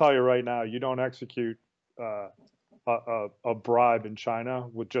 I will tell you right now, you don't execute a bribe in China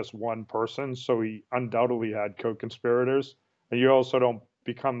with just one person. So he undoubtedly had co-conspirators. And you also don't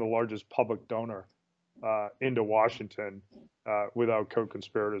become the largest public donor into Washington without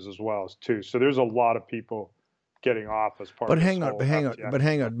co-conspirators as well, too. So there's a lot of people getting off as part of this. But hang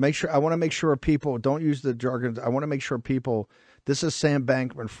on. I want to make sure people don't use the jargon. I want to make sure people, this is Sam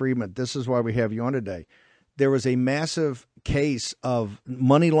Bankman-Friedman. This is why we have you on today. There was a massive case of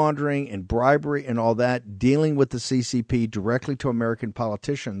money laundering and bribery and all that, dealing with the CCP directly to American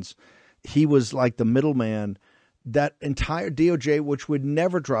politicians. He was like the middleman. That entire DOJ, which would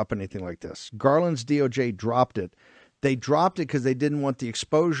never drop anything like this, Garland's DOJ dropped it. They dropped it because they didn't want the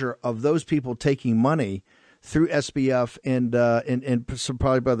exposure of those people taking money through SBF and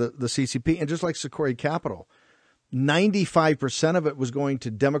probably by the CCP. And just like Sequoia Capital, 95% of it was going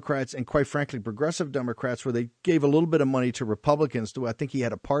to Democrats and, quite frankly, progressive Democrats, where they gave a little bit of money to Republicans. I think he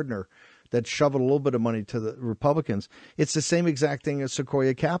had a partner that shoveled a little bit of money to the Republicans. It's the same exact thing as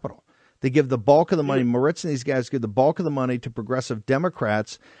Sequoia Capital. They give the bulk of the money. Moritz and these guys give the bulk of the money to progressive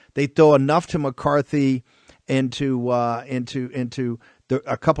Democrats. They throw enough to McCarthy and to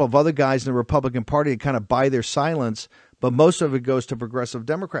a couple of other guys in the Republican Party to kind of buy their silence. But most of it goes to progressive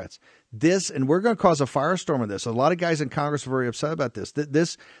Democrats. And we're going to cause a firestorm of this. A lot of guys in Congress are very upset about this.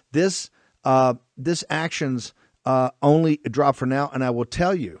 This actions only drop for now. And I will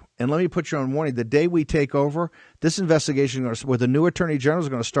tell you, and let me put you on warning, the day we take over, this investigation with the new attorney general is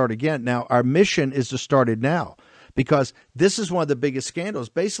going to start again. Now, our mission is to start it now, because this is one of the biggest scandals.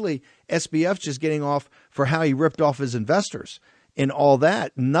 Basically, SBF's just getting off for how he ripped off his investors and all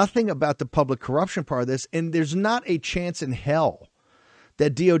that. Nothing about the public corruption part of this. And there's not a chance in hell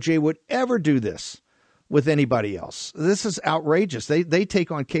that DOJ would ever do this with anybody else. This is outrageous. They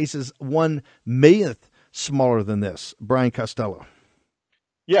take on cases 1/1,000,000th smaller than this. Brian Costello.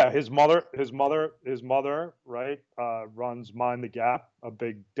 Yeah, his mother, right, runs Mind the Gap, a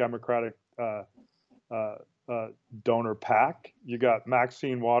big Democratic donor PAC. You got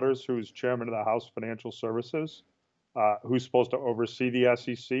Maxine Waters, who is chairman of the House Financial Services, who's supposed to oversee the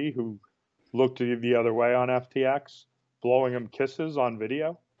SEC, who looked the other way on FTX, blowing him kisses on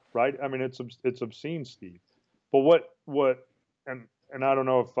video, right? I mean, it's obscene, Steve. But what and I don't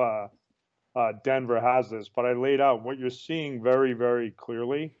know if Denver has this, but I laid out what you're seeing very, very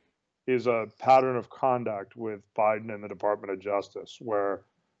clearly is a pattern of conduct with Biden and the Department of Justice, where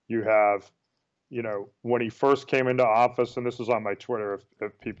you have, when he first came into office, and this is on my Twitter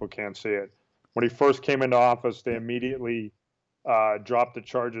if people can't see it, when he first came into office, they immediately dropped the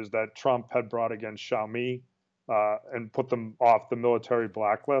charges that Trump had brought against Xiaomi and put them off the military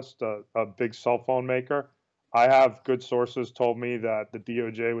blacklist, a big cell phone maker. I have good sources told me that the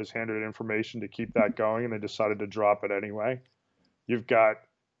DOJ was handed information to keep that going, and they decided to drop it anyway. You've got,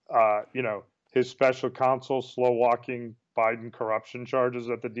 his special counsel slow walking Biden corruption charges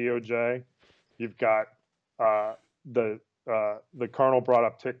at the DOJ. You've got the colonel brought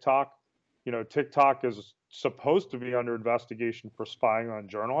up TikTok. TikTok is supposed to be under investigation for spying on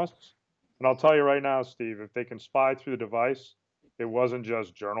journalists. And I'll tell you right now, Steve, if they can spy through the device, it wasn't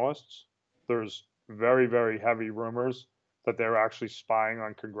just journalists. There's very, very heavy rumors that they're actually spying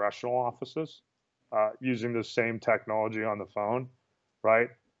on congressional offices using the same technology on the phone, right?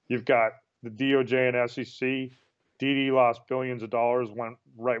 You've got the DOJ and SEC. Didi lost billions of dollars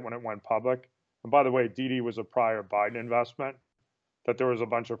right when it went public. And by the way, Didi was a prior Biden investment, that there was a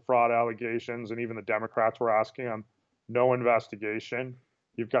bunch of fraud allegations, and even the Democrats were asking them, no investigation.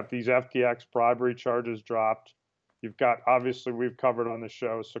 You've got these FTX bribery charges dropped. You've got, obviously, we've covered on the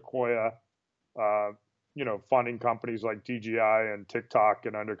show, Sequoia, funding companies like DGI and TikTok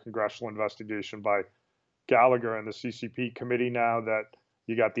and under congressional investigation by Gallagher and the CCP committee now, that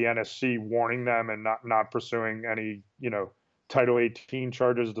you got the NSC warning them and not pursuing any, Title 18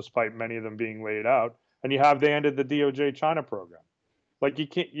 charges, despite many of them being laid out. And they ended the DOJ China program. Like,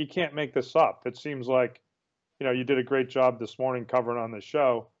 you can't make this up. It seems like, you did a great job this morning covering on the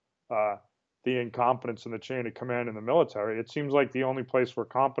show the incompetence in the chain of command in the military. It seems like the only place we're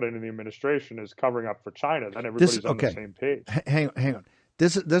competent in the administration is covering up for China. Then everybody's on the same page. Hang on.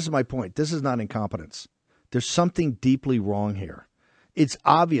 This is my point. This is not incompetence. There's something deeply wrong here. It's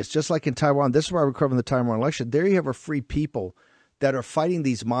obvious, just like in Taiwan. This is why we're covering the Taiwan election. There you have a free people that are fighting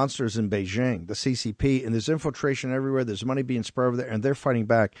these monsters in Beijing, the CCP, and there's infiltration everywhere. There's money being spread over there, and they're fighting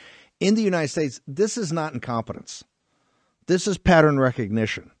back. In the United States, this is not incompetence. This is pattern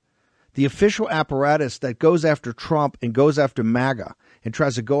recognition. The official apparatus that goes after Trump and goes after MAGA and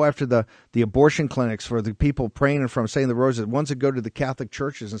tries to go after the abortion clinics for the people praying from saying the roses, the ones that go to the Catholic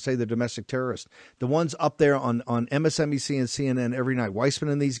churches and say they're domestic terrorists, the ones up there on MSNBC and CNN every night, Weissman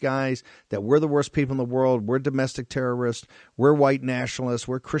and these guys, that we're the worst people in the world, we're domestic terrorists, we're white nationalists,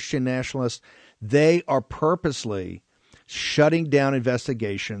 we're Christian nationalists. They are purposely shutting down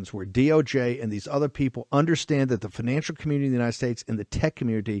investigations where DOJ and these other people understand that the financial community in the United States and the tech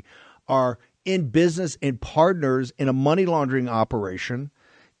community are in business and partners in a money laundering operation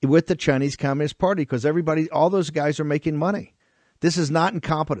with the Chinese Communist Party, because all those guys are making money. This is not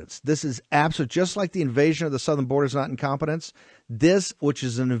incompetence. This is absolute, just like the invasion of the southern border is not incompetence. This, which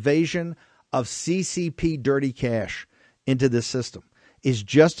is an invasion of CCP dirty cash into this system, is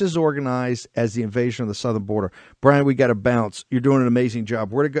just as organized as the invasion of the southern border. Brian, we got to bounce. You're doing an amazing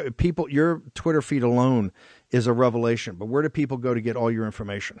job. Where to go? People, your Twitter feed alone is a revelation. But where do people go to get all your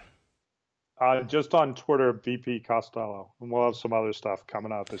information? Just on Twitter, VP Costello. And we'll have some other stuff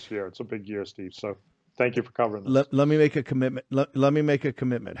coming out this year. It's a big year, Steve. So thank you for covering this. Let me make a commitment. Let me make a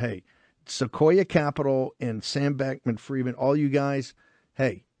commitment. Hey, Sequoia Capital and Sam Bankman-Friedman, all you guys,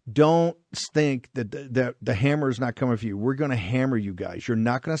 hey, don't think that the hammer is not coming for you. We're going to hammer you guys. You're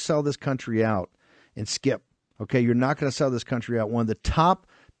not going to sell this country out and skip. Okay, you're not going to sell this country out. One of the top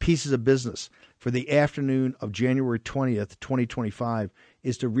pieces of business for the afternoon of January 20th, 2025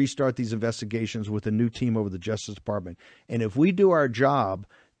 is to restart these investigations with a new team over the Justice Department. And if we do our job,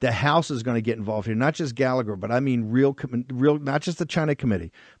 the House is going to get involved here, not just Gallagher, but I mean real, not just the China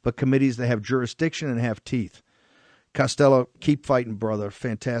Committee, but committees that have jurisdiction and have teeth. Costello, keep fighting, brother.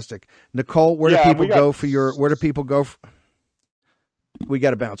 Fantastic. Nicole, where do people go for your? Where do people go? We got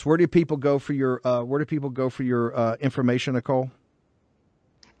to bounce. Where do people go for your? Information, Nicole?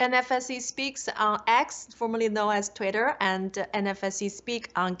 NFSC Speaks on X, formerly known as Twitter, and NFSC Speak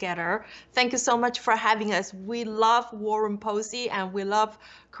on Getter. Thank you so much for having us. We love WarRoom Posey, and we love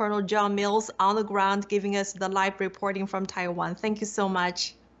Colonel John Mills on the ground giving us the live reporting from Taiwan. Thank you so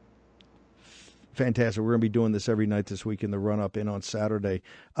much. Fantastic. We're going to be doing this every night this week in the run-up and on Saturday.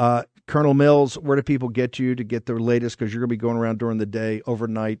 Colonel Mills, where do people get you to get their latest? Because you're going to be going around during the day,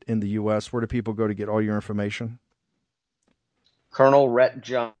 overnight in the U.S. Where do people go to get all your information? Colonel Rhett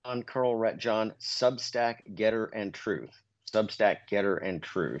John, Substack, Getter, and Truth. Substack, Getter, and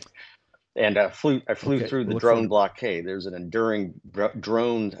Truth. And I flew through the drone blockade. There's an enduring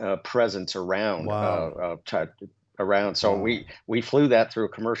drone presence around. Wow. Around. So we flew that through a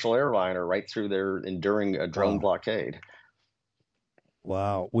commercial airliner right through their enduring drone blockade.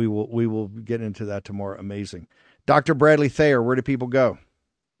 Wow. We will get into that tomorrow. Amazing. Dr. Bradley Thayer, where do people go?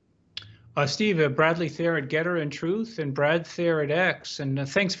 Steve, Bradley Thayer at Getter and Truth, and Brad Thayer at X. And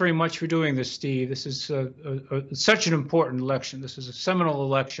thanks very much for doing this, Steve. This is such an important election. This is a seminal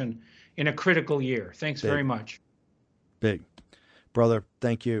election in a critical year. Thanks very much. Big. Brother,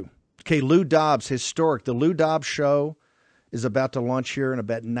 thank you. Okay, Lou Dobbs, historic. The Lou Dobbs Show is about to launch here in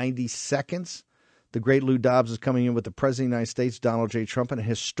about 90 seconds. The great Lou Dobbs is coming in with the President of the United States, Donald J. Trump, in a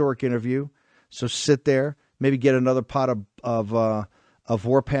historic interview. So sit there, maybe get another pot of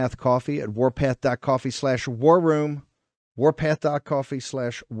Warpath coffee at warpath.coffee/warroom,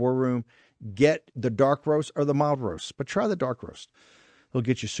 warpath.coffee/warroom. Get the dark roast or the mild roast, but try the dark roast. It'll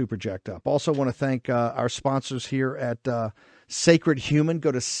get you super jacked up. Also want to thank our sponsors here at Sacred Human.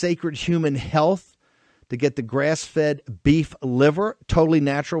 Go to Sacred Human Health to get the grass-fed beef liver, totally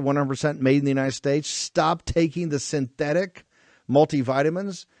natural, 100% made in the United States. Stop taking the synthetic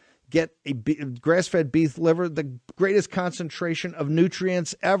multivitamins. Get a grass-fed beef liver, the greatest concentration of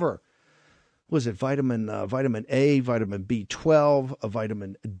nutrients ever. Was it vitamin A, vitamin B12,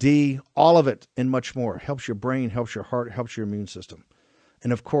 vitamin D, all of it and much more. Helps your brain, helps your heart, helps your immune system.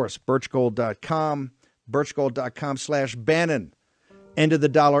 And, of course, birchgold.com, birchgold.com/Bannon, end of the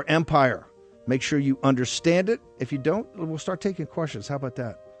dollar empire. Make sure you understand it. If you don't, we'll start taking questions. How about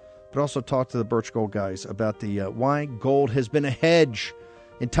that? But also talk to the Birch Gold guys about the why gold has been a hedge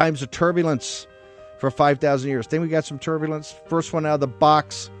in times of turbulence for 5,000 years. Think we got some turbulence? First one out of the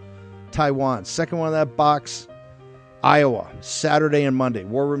box, Taiwan. Second one out of that box, Iowa. Saturday and Monday.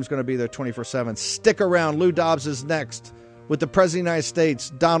 War Room's going to be there 24/7. Stick around. Lou Dobbs is next with the President of the United States,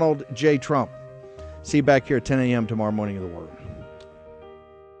 Donald J. Trump. See you back here at 10 a.m. tomorrow morning in the War Room.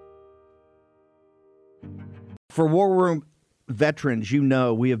 For War Room veterans, you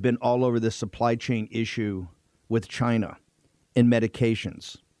know we have been all over this supply chain issue with China in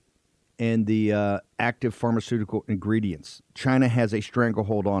medications and the active pharmaceutical ingredients. China has a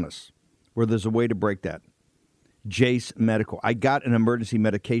stranglehold on us where there's a way to break that. Jace Medical. I got an emergency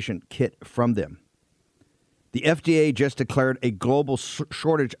medication kit from them. The FDA just declared a global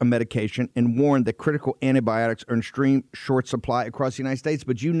shortage of medication and warned that critical antibiotics are in extreme short supply across the United States.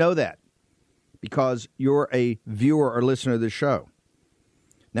 But you know that because you're a viewer or listener of this show.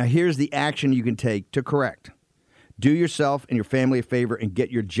 Now, here's the action you can take to correct. Do yourself and your family a favor and get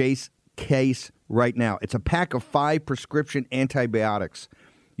your Jace case right now. It's a pack of 5 prescription antibiotics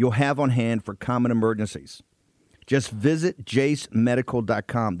you'll have on hand for common emergencies. Just visit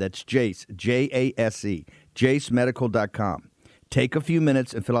jacemedical.com. That's Jace, J-A-S-E, jacemedical.com. Take a few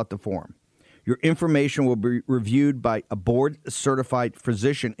minutes and fill out the form. Your information will be reviewed by a board-certified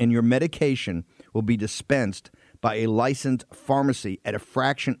physician, and your medication will be dispensed by a licensed pharmacy at a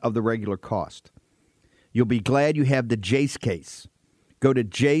fraction of the regular cost. You'll be glad you have the Jace case. Go to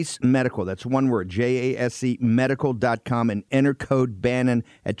Jace Medical, that's one word, J-A-S-E, medical.com, and enter code Bannon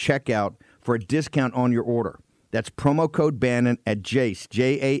at checkout for a discount on your order. That's promo code Bannon at Jace,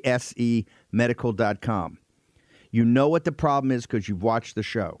 J-A-S-E, medical.com. You know what the problem is because you've watched the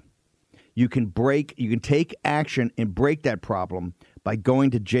show. You can take action and break that problem by going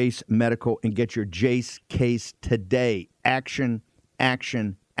to Jace Medical and get your Jace case today. Action,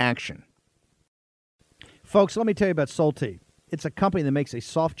 action, action. Folks, let me tell you about Solti. It's a company that makes a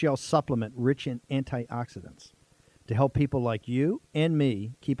soft gel supplement rich in antioxidants to help people like you and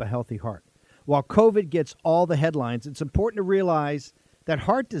me keep a healthy heart. While COVID gets all the headlines, it's important to realize that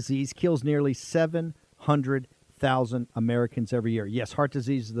heart disease kills nearly 700,000 Americans every year. Yes, heart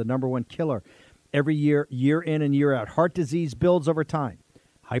disease is the number one killer every year, year in and year out. Heart disease builds over time.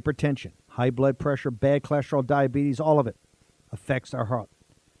 Hypertension, high blood pressure, bad cholesterol, diabetes, all of it affects our heart.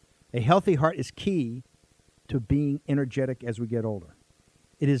 A healthy heart is key to being energetic as we get older.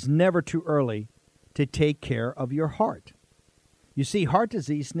 It is never too early to take care of your heart. You see, heart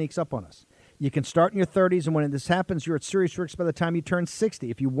disease sneaks up on us. You can start in your 30s, and when this happens, you're at serious risk by the time you turn 60.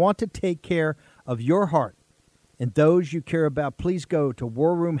 If you want to take care of your heart and those you care about, please go to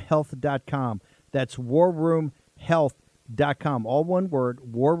warroomhealth.com. That's warroomhealth.com. All one word,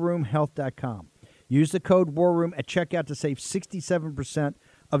 warroomhealth.com. Use the code WARROOM at checkout to save 67%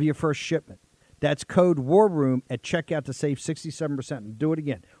 of your first shipment. That's code WARROOM at checkout to save 67%. And do it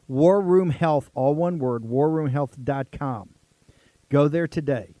again. WarRoom Health, all one word, warroomhealth.com. Go there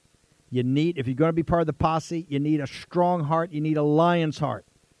today. If you're going to be part of the posse, you need a strong heart. You need a lion's heart.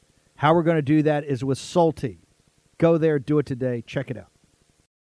 How we're going to do that is with Solti. Go there, do it today. Check it out.